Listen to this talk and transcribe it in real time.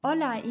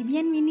Hola y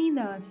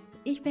bienvenidos!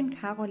 Ich bin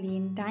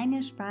Caroline,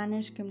 deine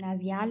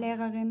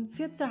Spanisch-Gymnasiallehrerin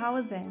für zu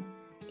Hause.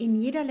 In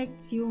jeder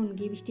Lektion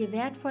gebe ich dir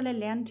wertvolle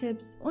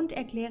Lerntipps und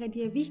erkläre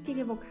dir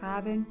wichtige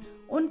Vokabeln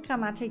und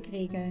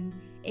Grammatikregeln,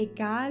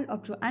 egal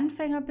ob du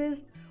Anfänger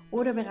bist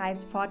oder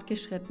bereits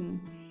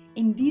fortgeschritten.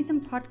 In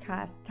diesem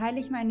Podcast teile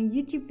ich meine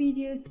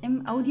YouTube-Videos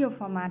im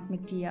Audioformat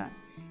mit dir.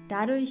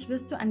 Dadurch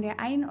wirst du an der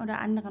einen oder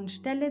anderen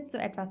Stelle zu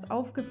etwas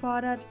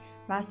aufgefordert,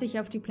 was sich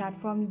auf die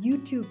Plattform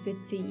YouTube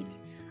bezieht.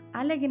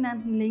 Alle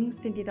genannten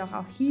Links sind jedoch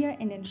auch hier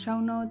in den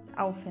Shownotes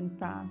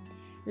auffindbar.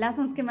 Lass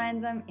uns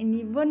gemeinsam in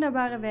die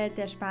wunderbare Welt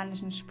der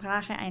spanischen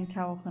Sprache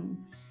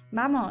eintauchen.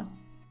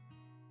 Vamos!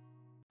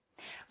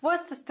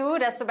 Wusstest du,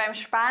 dass du beim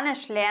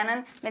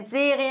Spanischlernen mit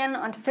Serien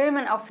und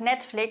Filmen auf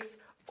Netflix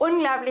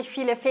unglaublich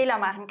viele Fehler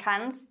machen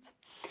kannst?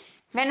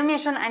 Wenn du mir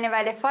schon eine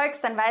Weile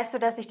folgst, dann weißt du,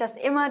 dass ich das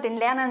immer den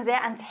Lernern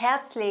sehr ans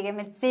Herz lege,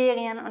 mit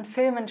Serien und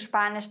Filmen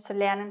Spanisch zu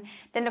lernen.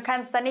 Denn du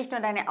kannst da nicht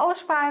nur deine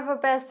Aussprache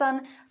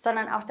verbessern,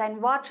 sondern auch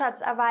deinen Wortschatz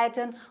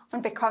erweitern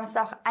und bekommst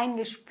auch ein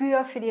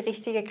Gespür für die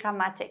richtige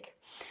Grammatik.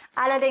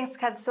 Allerdings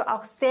kannst du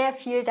auch sehr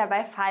viel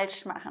dabei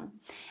falsch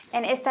machen.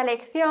 En esta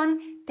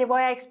lección te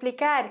voy a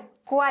explicar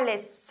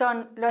cuáles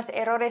son los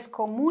errores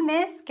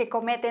comunes que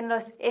cometen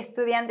los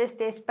estudiantes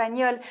de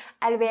español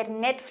al ver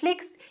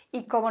Netflix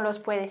y cómo los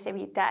puedes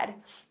evitar.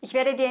 Ich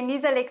werde dir in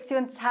dieser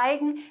Lektion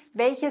zeigen,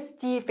 welches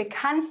die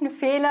bekannten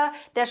Fehler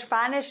der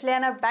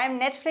Spanischlerner beim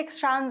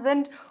Netflix-Schauen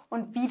sind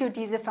und wie du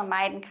diese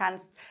vermeiden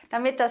kannst,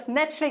 damit das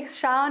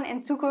Netflix-Schauen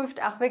in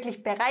Zukunft auch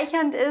wirklich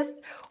bereichernd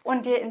ist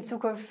und dir in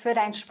Zukunft für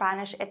dein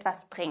Spanisch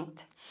etwas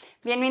bringt.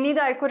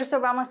 Bienvenido al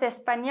curso Vamos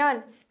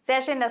Español.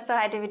 Sehr schön, dass du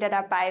heute wieder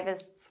dabei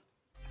bist.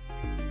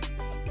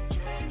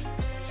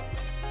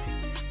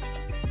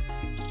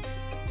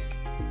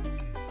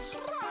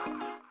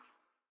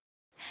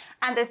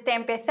 Antes de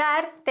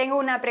empezar, tengo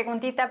una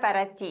preguntita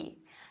para ti.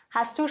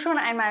 Hast du schon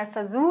einmal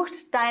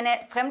versucht, deine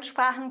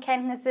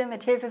Fremdsprachenkenntnisse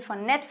mit Hilfe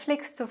von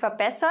Netflix zu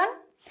verbessern?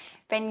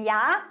 Wenn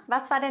ja,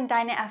 was war denn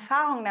deine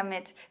Erfahrung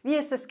damit? Wie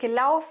ist es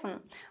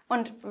gelaufen?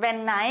 Und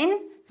wenn nein,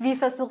 wie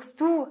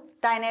versuchst du,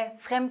 deine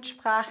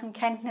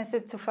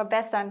Fremdsprachenkenntnisse zu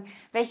verbessern?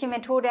 Welche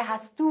Methode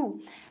hast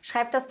du?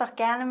 Schreib das doch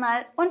gerne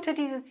mal unter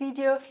dieses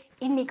Video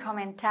in die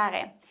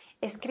Kommentare.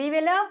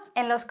 Escríbelo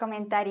en los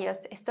comentarios.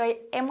 Estoy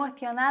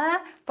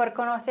emocionada por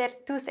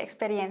conocer tus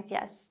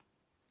experiencias.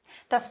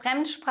 Das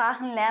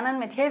Fremdsprachenlernen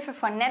mit Hilfe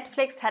von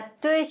Netflix hat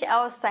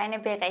durchaus seine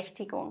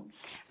Berechtigung.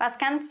 Was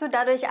kannst du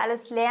dadurch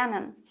alles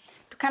lernen?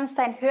 Du kannst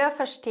dein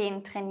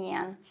Hörverstehen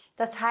trainieren.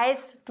 Das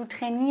heißt, du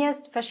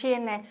trainierst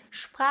verschiedene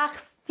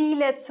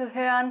Sprachstile zu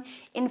hören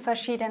in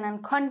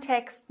verschiedenen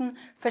Kontexten,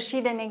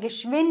 verschiedene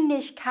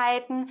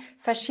Geschwindigkeiten,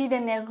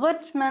 verschiedene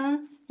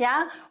Rhythmen.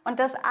 Ja,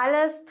 und das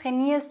alles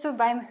trainierst du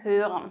beim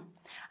Hören.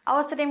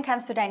 Außerdem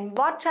kannst du deinen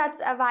Wortschatz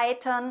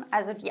erweitern,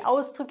 also die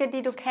Ausdrücke,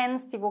 die du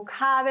kennst, die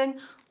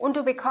Vokabeln, und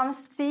du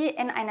bekommst sie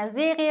in einer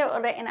Serie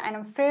oder in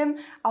einem Film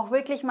auch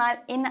wirklich mal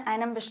in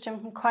einem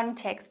bestimmten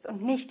Kontext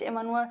und nicht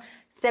immer nur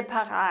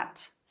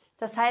separat.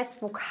 Das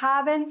heißt,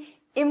 Vokabeln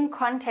im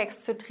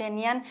Kontext zu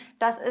trainieren,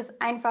 das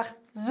ist einfach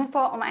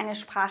super, um eine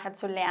Sprache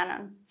zu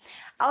lernen.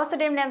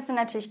 Außerdem lernst du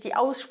natürlich die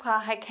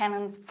Aussprache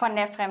kennen von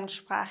der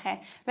Fremdsprache.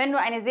 Wenn du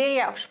eine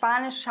Serie auf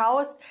Spanisch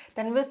schaust,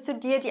 dann wirst du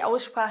dir die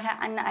Aussprache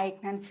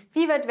aneignen.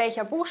 Wie wird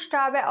welcher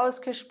Buchstabe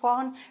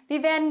ausgesprochen?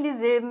 Wie werden die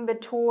Silben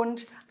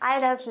betont? All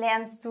das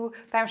lernst du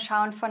beim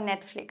Schauen von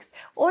Netflix.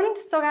 Und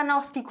sogar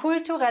noch die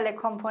kulturelle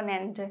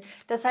Komponente.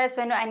 Das heißt,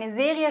 wenn du eine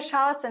Serie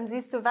schaust, dann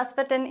siehst du, was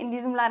wird denn in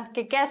diesem Land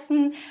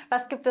gegessen?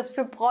 Was gibt es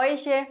für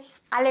Bräuche?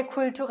 Alle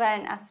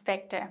kulturellen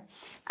Aspekte.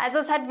 Also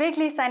es hat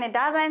wirklich seine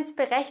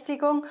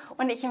Daseinsberechtigung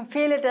und ich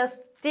empfehle das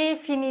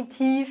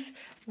definitiv,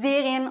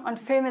 Serien und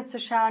Filme zu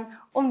schauen,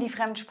 um die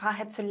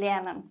Fremdsprache zu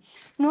lernen.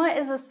 Nur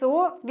ist es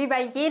so, wie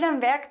bei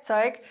jedem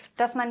Werkzeug,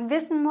 dass man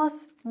wissen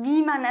muss,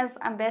 wie man es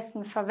am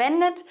besten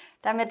verwendet,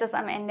 damit es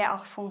am Ende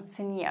auch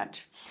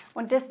funktioniert.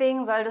 Und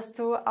deswegen solltest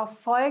du auf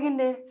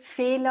folgende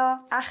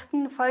Fehler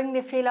achten,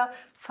 folgende Fehler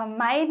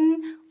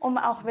vermeiden, um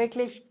auch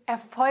wirklich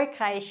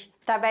erfolgreich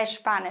dabei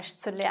Spanisch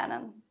zu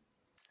lernen.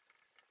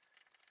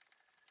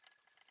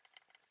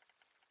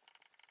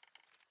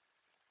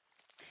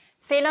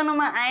 Fehler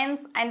Nummer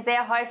 1, ein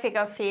sehr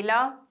häufiger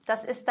Fehler,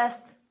 das ist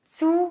das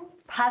zu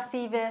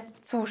passive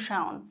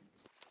Zuschauen.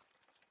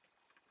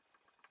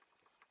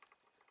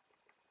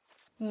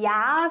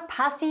 Ja,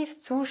 passiv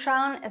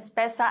zuschauen ist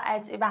besser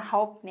als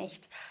überhaupt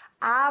nicht.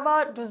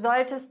 Aber du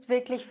solltest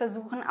wirklich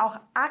versuchen, auch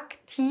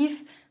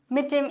aktiv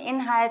mit dem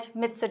Inhalt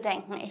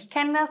mitzudenken. Ich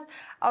kenne das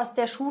aus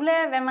der Schule,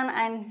 wenn man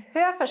ein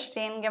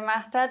Hörverstehen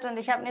gemacht hat und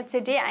ich habe eine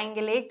CD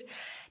eingelegt,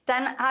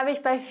 dann habe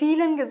ich bei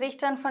vielen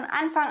Gesichtern von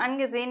Anfang an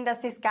gesehen,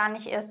 dass sie es gar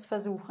nicht erst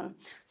versuchen.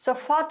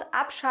 Sofort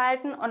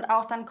abschalten und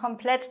auch dann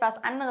komplett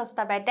was anderes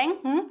dabei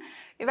denken,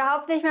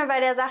 überhaupt nicht mehr bei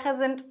der Sache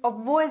sind,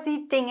 obwohl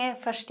sie Dinge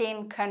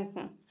verstehen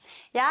könnten.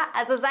 Ja,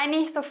 also sei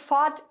nicht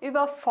sofort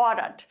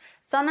überfordert,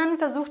 sondern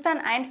versuch dann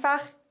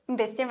einfach ein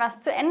bisschen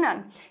was zu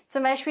ändern.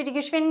 Zum Beispiel die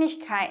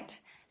Geschwindigkeit.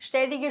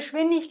 Stell die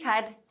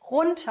Geschwindigkeit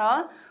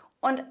runter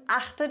und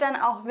achte dann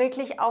auch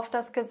wirklich auf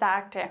das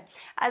Gesagte.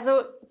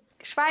 Also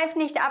schweif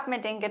nicht ab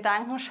mit den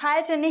Gedanken,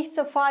 schalte nicht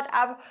sofort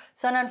ab,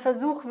 sondern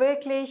versuch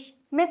wirklich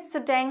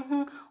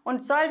mitzudenken,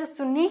 und solltest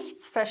du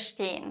nichts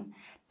verstehen,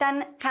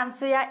 dann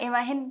kannst du ja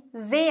immerhin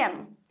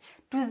sehen.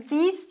 Du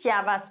siehst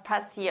ja, was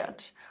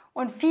passiert.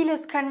 Und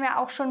vieles können wir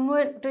auch schon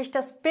nur durch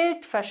das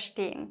Bild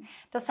verstehen.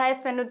 Das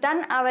heißt, wenn du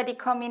dann aber die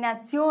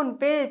Kombination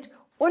Bild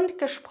und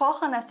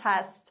Gesprochenes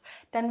hast,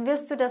 dann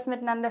wirst du das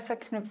miteinander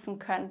verknüpfen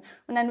können.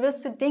 Und dann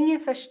wirst du Dinge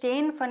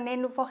verstehen, von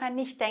denen du vorher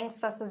nicht denkst,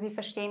 dass du sie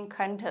verstehen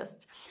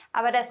könntest.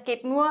 Aber das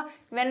geht nur,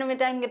 wenn du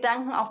mit deinen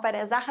Gedanken auch bei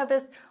der Sache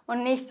bist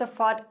und nicht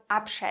sofort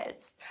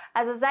abschältst.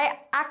 Also sei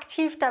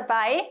aktiv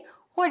dabei,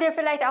 hol dir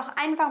vielleicht auch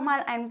einfach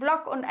mal einen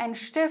Block und einen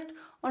Stift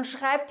und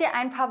schreib dir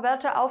ein paar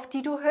Wörter auf,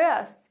 die du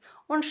hörst,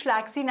 und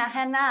schlag sie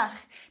nachher nach.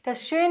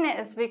 Das Schöne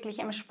ist wirklich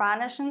im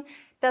Spanischen,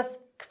 dass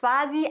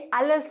quasi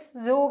alles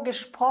so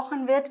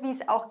gesprochen wird, wie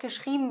es auch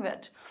geschrieben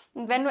wird.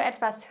 Und wenn du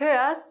etwas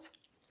hörst,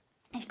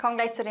 ich komme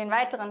gleich zu den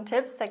weiteren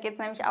Tipps, da geht es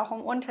nämlich auch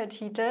um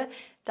Untertitel,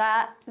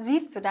 da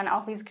siehst du dann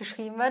auch, wie es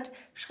geschrieben wird.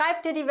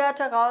 Schreib dir die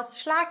Wörter raus,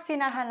 schlag sie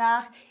nachher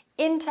nach,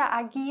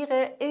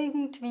 interagiere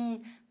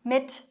irgendwie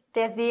mit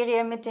der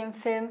Serie, mit dem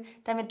Film,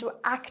 damit du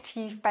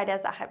aktiv bei der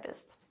Sache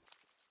bist.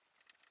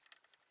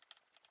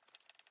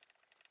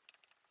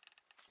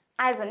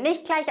 Also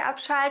nicht gleich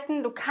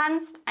abschalten, du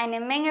kannst eine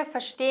Menge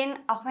verstehen,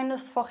 auch wenn du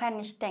es vorher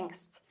nicht denkst.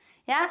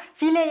 Ja,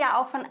 viele ja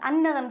auch von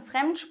anderen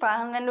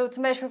Fremdsprachen, wenn du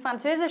zum Beispiel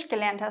Französisch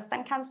gelernt hast,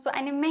 dann kannst du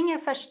eine Menge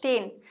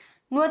verstehen.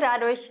 Nur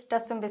dadurch,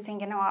 dass du ein bisschen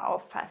genauer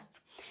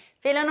aufpasst.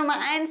 Fehler Nummer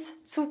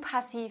 1, zu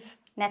passiv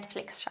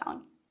Netflix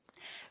schauen.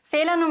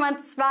 Fehler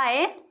Nummer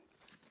 2,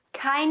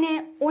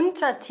 keine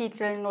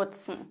Untertitel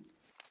nutzen.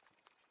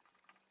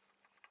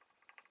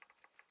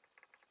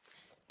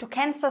 Du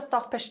kennst das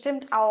doch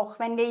bestimmt auch,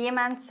 wenn dir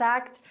jemand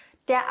sagt,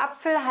 der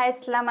Apfel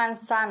heißt la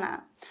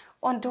manzana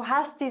und du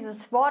hast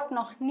dieses Wort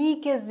noch nie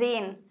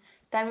gesehen,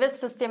 dann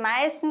wirst du es dir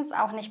meistens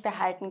auch nicht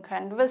behalten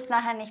können. Du wirst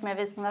nachher nicht mehr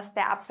wissen, was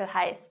der Apfel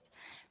heißt.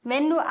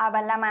 Wenn du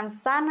aber la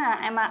manzana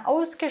einmal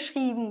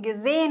ausgeschrieben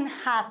gesehen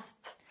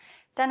hast,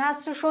 dann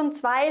hast du schon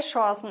 2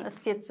 Chancen,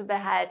 es dir zu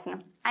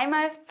behalten.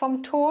 Einmal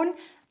vom Ton,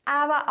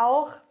 aber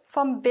auch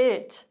vom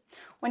Bild.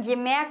 Und je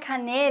mehr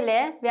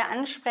Kanäle wir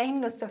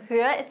ansprechen, desto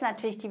höher ist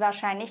natürlich die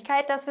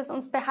Wahrscheinlichkeit, dass wir es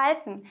uns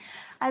behalten.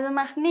 Also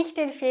mach nicht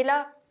den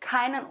Fehler,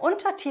 keinen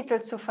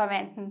Untertitel zu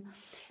verwenden.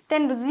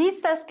 Denn du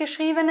siehst das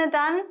Geschriebene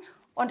dann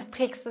und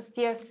prägst es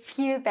dir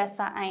viel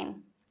besser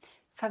ein.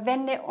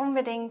 Verwende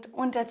unbedingt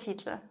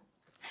Untertitel.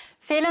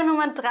 Fehler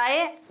Nummer 3,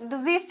 du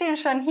siehst ihn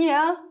schon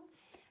hier,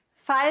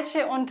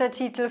 falsche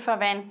Untertitel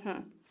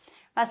verwenden.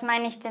 Was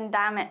meine ich denn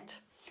damit?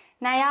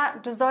 Naja,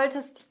 du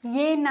solltest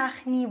je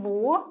nach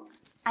Niveau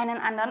einen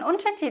anderen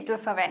Untertitel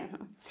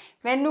verwenden.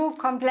 Wenn du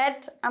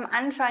komplett am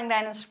Anfang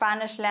deines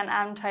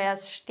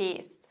Spanisch-Lernabenteuers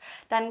stehst,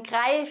 dann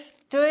greif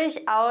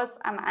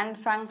durchaus am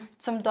Anfang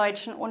zum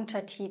deutschen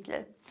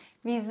Untertitel.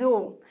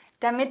 Wieso?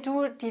 Damit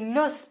du die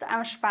Lust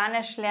am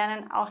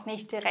Spanischlernen auch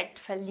nicht direkt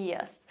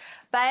verlierst.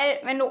 Weil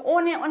wenn du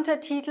ohne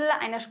Untertitel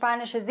eine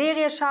spanische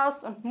Serie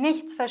schaust und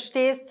nichts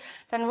verstehst,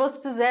 dann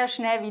wirst du sehr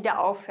schnell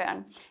wieder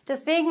aufhören.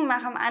 Deswegen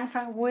mach am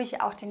Anfang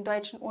ruhig auch den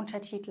deutschen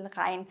Untertitel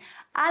rein.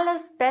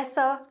 Alles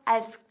besser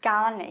als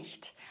gar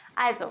nicht.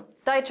 Also,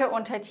 deutscher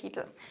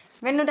Untertitel.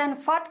 Wenn du dann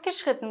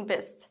fortgeschritten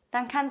bist,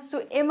 dann kannst du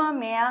immer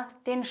mehr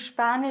den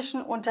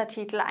spanischen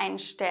Untertitel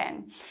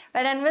einstellen.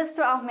 Weil dann wirst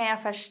du auch mehr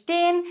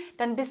verstehen,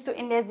 dann bist du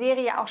in der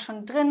Serie auch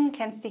schon drin,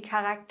 kennst die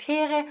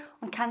Charaktere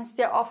und kannst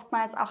dir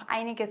oftmals auch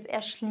einiges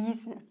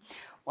erschließen.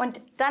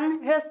 Und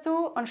dann hörst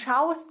du und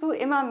schaust du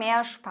immer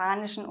mehr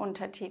spanischen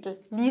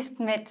Untertitel, liest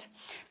mit,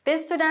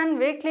 bis du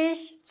dann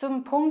wirklich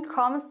zum Punkt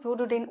kommst, wo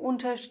du den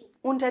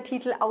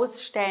Untertitel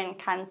ausstellen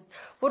kannst,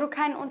 wo du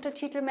keinen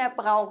Untertitel mehr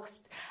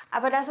brauchst.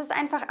 Aber das ist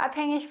einfach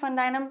abhängig von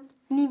deinem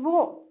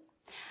Niveau.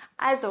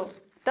 Also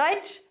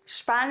Deutsch,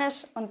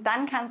 Spanisch und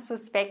dann kannst du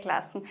es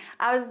weglassen.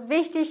 Aber es ist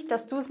wichtig,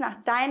 dass du es nach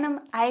deinem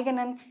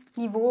eigenen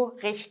Niveau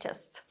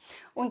richtest.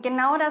 Und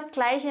genau das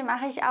Gleiche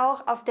mache ich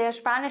auch auf der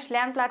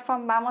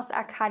Spanisch-Lernplattform Vamos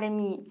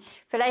Akademie.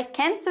 Vielleicht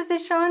kennst du sie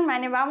schon,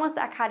 meine Vamos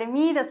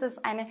Akademie, das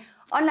ist eine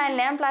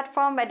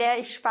Online-Lernplattform, bei der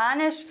ich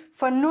Spanisch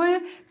von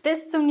 0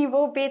 bis zum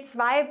Niveau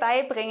B2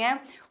 beibringe.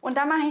 Und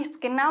da mache ich es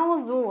genau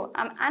so.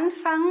 Am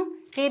Anfang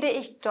rede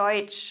ich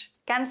Deutsch,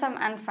 ganz am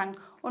Anfang,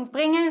 und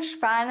bringe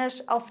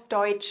Spanisch auf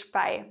Deutsch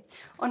bei.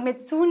 Und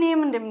mit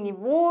zunehmendem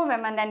Niveau,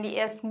 wenn man dann die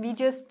ersten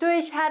Videos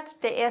durch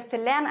hat, der erste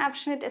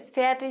Lernabschnitt ist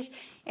fertig,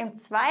 im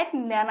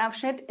zweiten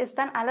Lernabschnitt ist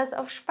dann alles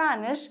auf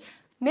Spanisch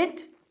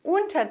mit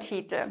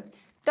Untertitel.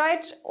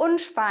 Deutsch und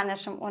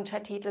Spanisch im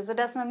Untertitel,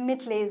 sodass man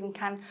mitlesen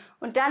kann.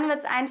 Und dann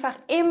wird es einfach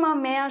immer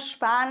mehr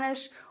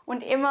Spanisch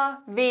und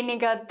immer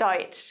weniger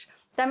Deutsch.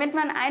 Damit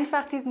man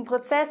einfach diesen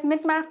Prozess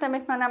mitmacht,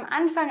 damit man am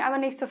Anfang aber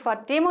nicht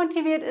sofort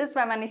demotiviert ist,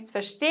 weil man nichts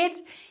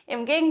versteht.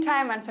 Im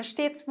Gegenteil, man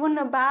versteht es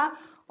wunderbar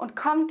und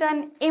kommt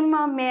dann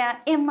immer mehr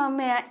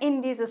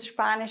in dieses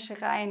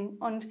Spanische rein.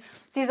 Und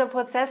dieser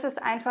Prozess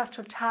ist einfach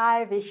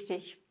total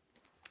wichtig.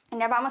 In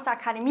der Vamos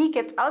Akademie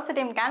gibt es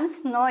außerdem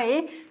ganz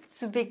neu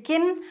zu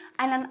Beginn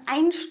einen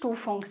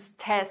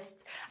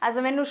Einstufungstest.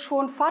 Also wenn du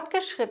schon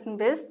fortgeschritten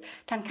bist,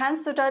 dann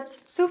kannst du dort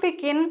zu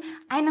Beginn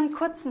einen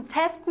kurzen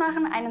Test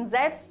machen, einen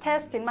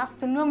Selbsttest, den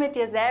machst du nur mit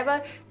dir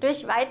selber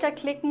durch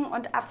Weiterklicken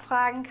und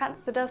Abfragen,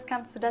 kannst du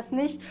das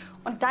nicht.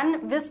 Und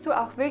dann wirst du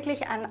auch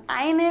wirklich an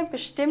eine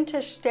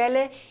bestimmte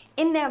Stelle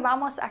in der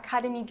Vamos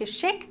Akademie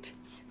geschickt,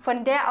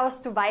 von der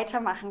aus du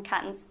weitermachen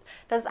kannst.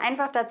 Das ist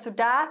einfach dazu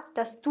da,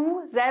 dass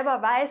du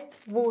selber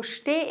weißt, wo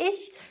stehe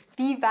ich,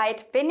 wie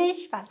weit bin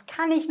ich, was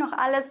kann ich noch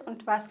alles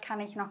und was kann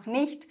ich noch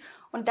nicht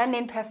und dann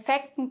den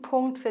perfekten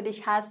Punkt für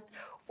dich hast,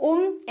 um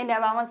in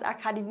der Vamos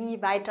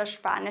Akademie weiter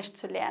Spanisch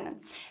zu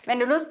lernen. Wenn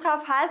du Lust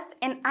drauf hast,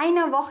 in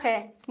einer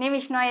Woche nehme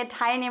ich neue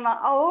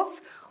Teilnehmer auf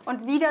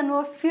und wieder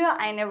nur für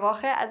eine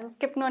Woche. Also es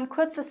gibt nur ein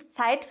kurzes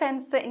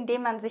Zeitfenster, in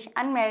dem man sich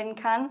anmelden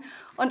kann.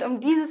 Und um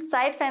dieses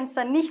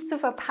Zeitfenster nicht zu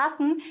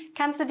verpassen,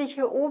 kannst du dich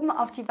hier oben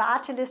auf die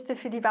Warteliste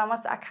für die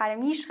Vamos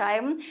Akademie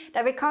schreiben.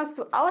 Da bekommst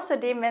du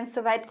außerdem, wenn es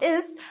soweit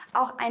ist,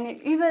 auch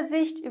eine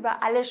Übersicht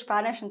über alle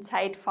spanischen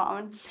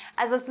Zeitformen.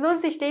 Also es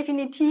lohnt sich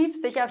definitiv,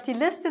 sich auf die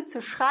Liste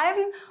zu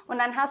schreiben und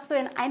dann hast du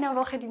in einer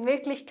Woche die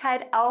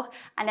Möglichkeit, auch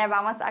an der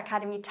Vamos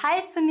Akademie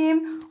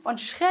teilzunehmen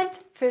und Schritt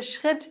für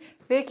Schritt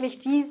wirklich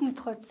diesen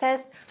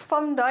Prozess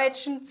vom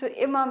Deutschen zu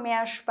immer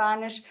mehr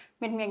Spanisch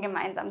mit mir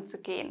gemeinsam zu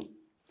gehen.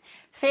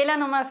 Fehler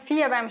Nummer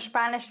 4 beim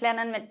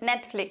Spanischlernen mit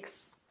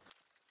Netflix.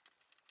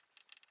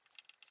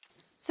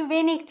 Zu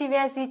wenig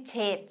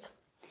Diversität.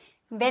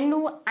 Wenn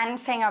du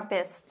Anfänger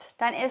bist,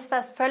 dann ist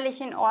das völlig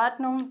in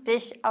Ordnung,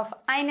 dich auf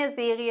eine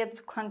Serie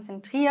zu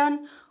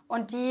konzentrieren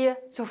und die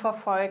zu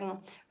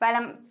verfolgen. Weil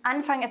am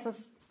Anfang ist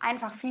es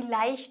einfach viel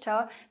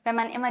leichter, wenn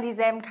man immer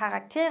dieselben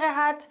Charaktere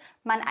hat.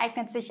 Man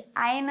eignet sich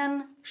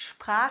einen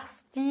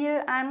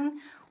Sprachstil an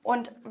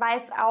und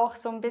weiß auch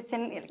so ein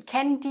bisschen,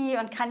 kennt die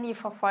und kann die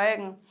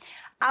verfolgen.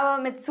 Aber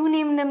mit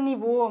zunehmendem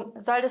Niveau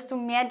solltest du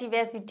mehr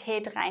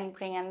Diversität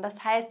reinbringen.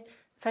 Das heißt,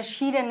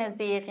 verschiedene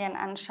Serien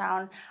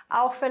anschauen,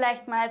 auch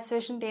vielleicht mal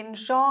zwischen den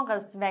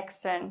Genres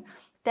wechseln.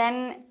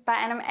 Denn bei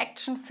einem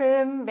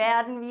Actionfilm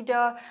werden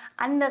wieder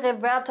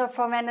andere Wörter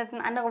verwendet,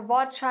 ein anderer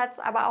Wortschatz,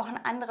 aber auch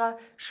ein anderer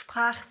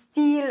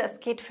Sprachstil.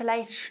 Es geht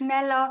vielleicht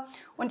schneller.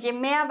 Und je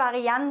mehr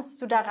Varianz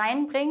du da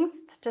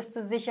reinbringst,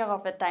 desto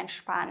sicherer wird dein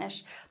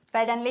Spanisch.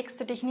 Weil dann legst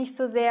du dich nicht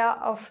so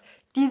sehr auf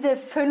diese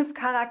 5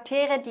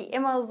 Charaktere, die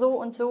immer so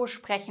und so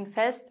sprechen,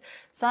 fest,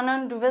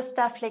 sondern du wirst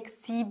da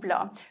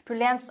flexibler. Du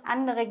lernst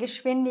andere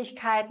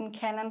Geschwindigkeiten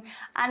kennen,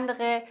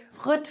 andere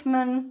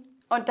Rhythmen.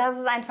 Und das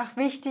ist einfach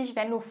wichtig,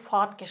 wenn du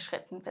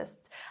fortgeschritten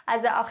bist.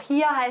 Also auch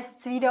hier heißt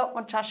es wieder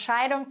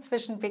Unterscheidung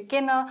zwischen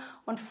Beginner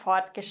und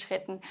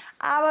fortgeschritten.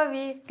 Aber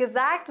wie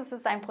gesagt, es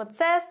ist ein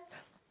Prozess.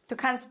 Du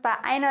kannst bei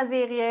einer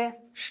Serie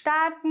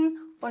starten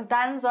und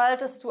dann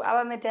solltest du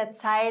aber mit der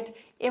Zeit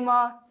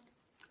immer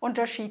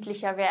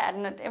unterschiedlicher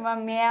werden und immer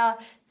mehr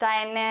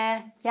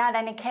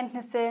deine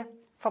Kenntnisse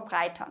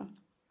verbreitern.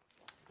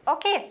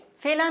 Okay,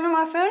 Fehler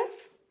Nummer 5.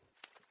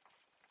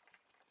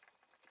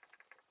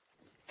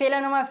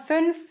 Fehler Nummer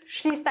 5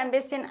 schließt ein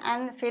bisschen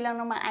an Fehler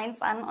Nummer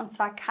 1 an, und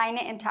zwar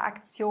keine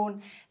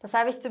Interaktion. Das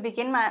habe ich zu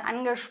Beginn mal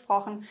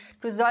angesprochen.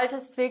 Du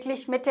solltest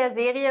wirklich mit der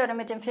Serie oder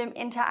mit dem Film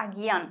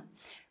interagieren.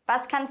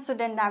 Was kannst du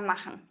denn da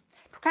machen?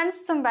 Du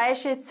kannst zum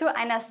Beispiel zu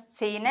einer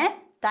Szene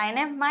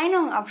deine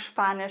Meinung auf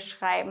Spanisch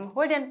schreiben.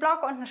 Hol dir einen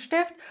Block und einen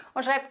Stift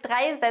und schreib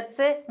 3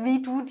 Sätze,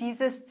 wie du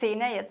diese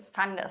Szene jetzt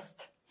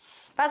fandest.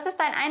 Was ist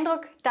dein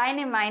Eindruck,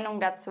 deine Meinung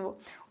dazu?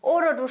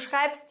 Oder du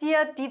schreibst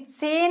dir die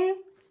 10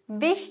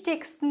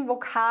 wichtigsten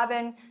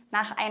Vokabeln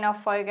nach einer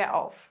Folge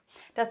auf.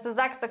 Dass du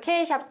sagst,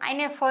 okay, ich habe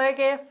eine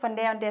Folge von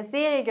der und der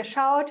Serie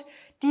geschaut,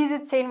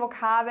 diese 10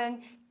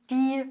 Vokabeln,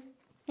 die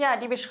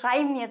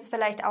beschreiben jetzt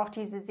vielleicht auch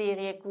diese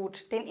Serie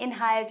gut, den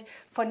Inhalt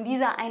von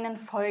dieser einen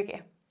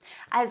Folge.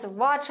 Also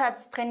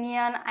Wortschatz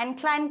trainieren, einen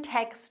kleinen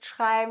Text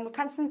schreiben, du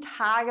kannst einen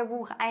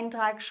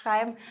Tagebucheintrag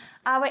schreiben,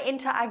 aber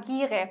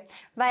interagiere,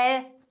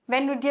 weil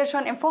wenn du dir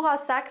schon im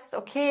Voraus sagst,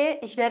 okay,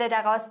 ich werde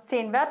daraus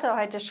 10 Wörter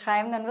heute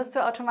schreiben, dann wirst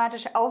du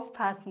automatisch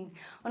aufpassen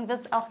und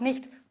wirst auch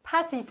nicht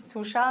passiv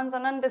zuschauen,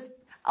 sondern bist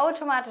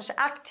automatisch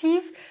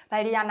aktiv,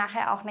 weil du ja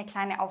nachher auch eine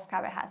kleine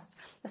Aufgabe hast.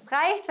 Es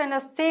reicht, wenn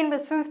das 10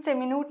 bis 15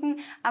 Minuten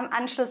am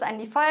Anschluss an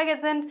die Folge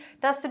sind,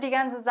 dass du die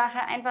ganze Sache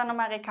einfach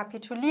nochmal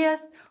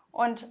rekapitulierst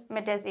und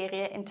mit der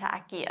Serie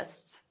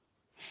interagierst.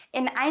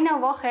 In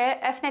einer Woche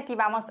öffnet die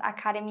Vamos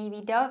Akademie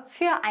wieder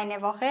für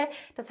eine Woche.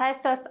 Das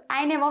heißt, du hast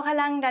eine Woche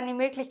lang dann die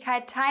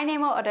Möglichkeit,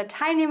 Teilnehmer oder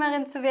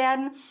Teilnehmerin zu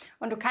werden.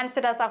 Und du kannst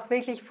dir das auch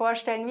wirklich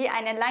vorstellen wie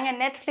eine lange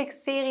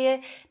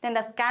Netflix-Serie, denn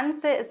das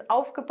Ganze ist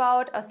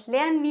aufgebaut aus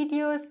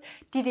Lernvideos,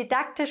 die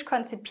didaktisch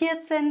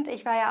konzipiert sind.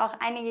 Ich war ja auch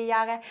einige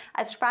Jahre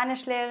als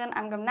Spanischlehrerin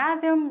am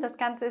Gymnasium. Das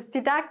Ganze ist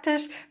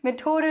didaktisch,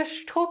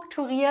 methodisch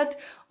strukturiert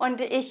und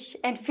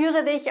ich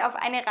entführe dich auf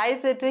eine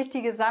Reise durch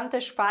die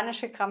gesamte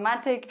spanische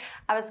Grammatik.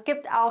 Aber es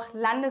gibt auch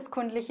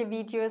landeskundliche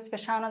Videos. Wir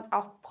schauen uns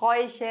auch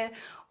Bräuche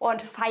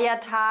und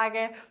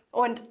Feiertage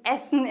und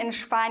Essen in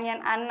Spanien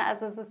an.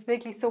 Also es ist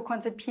wirklich so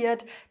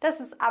konzipiert,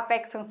 dass es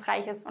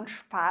abwechslungsreich ist und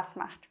Spaß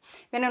macht.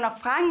 Wenn du noch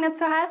Fragen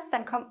dazu hast,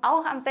 dann komm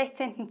auch am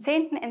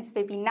 16.10. ins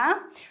Webinar.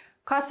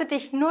 Kostet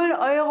dich 0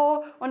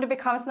 € und du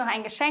bekommst noch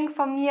ein Geschenk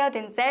von mir,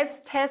 den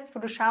Selbsttest, wo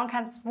du schauen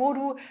kannst, wo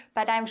du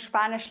bei deinem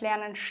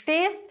Spanischlernen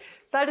stehst.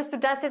 Solltest du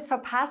das jetzt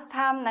verpasst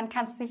haben, dann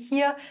kannst du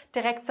hier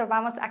direkt zur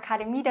Vamos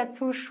Akademie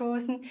dazu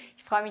stoßen.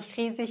 Ich freue mich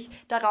riesig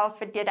darauf,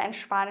 mit dir dein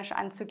Spanisch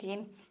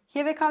anzugehen.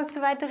 Hier bekommst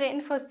du weitere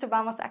Infos zur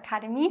Vamos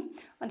Akademie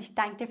und ich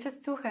danke dir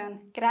fürs Zuhören.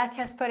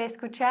 Gracias por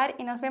escuchar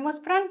y nos vemos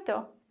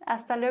pronto.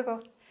 Hasta luego.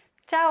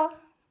 Ciao.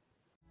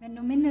 Wenn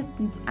du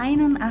mindestens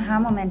einen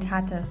Aha-Moment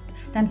hattest,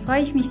 dann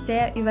freue ich mich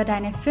sehr über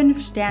deine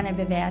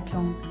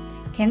 5-Sterne-Bewertung.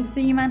 Kennst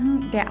du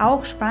jemanden, der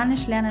auch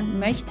Spanisch lernen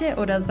möchte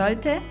oder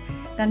sollte?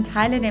 Dann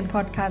teile den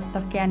Podcast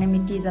doch gerne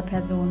mit dieser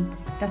Person.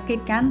 Das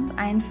geht ganz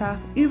einfach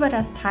über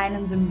das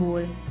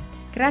Teilen-Symbol.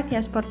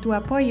 Gracias por tu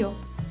apoyo.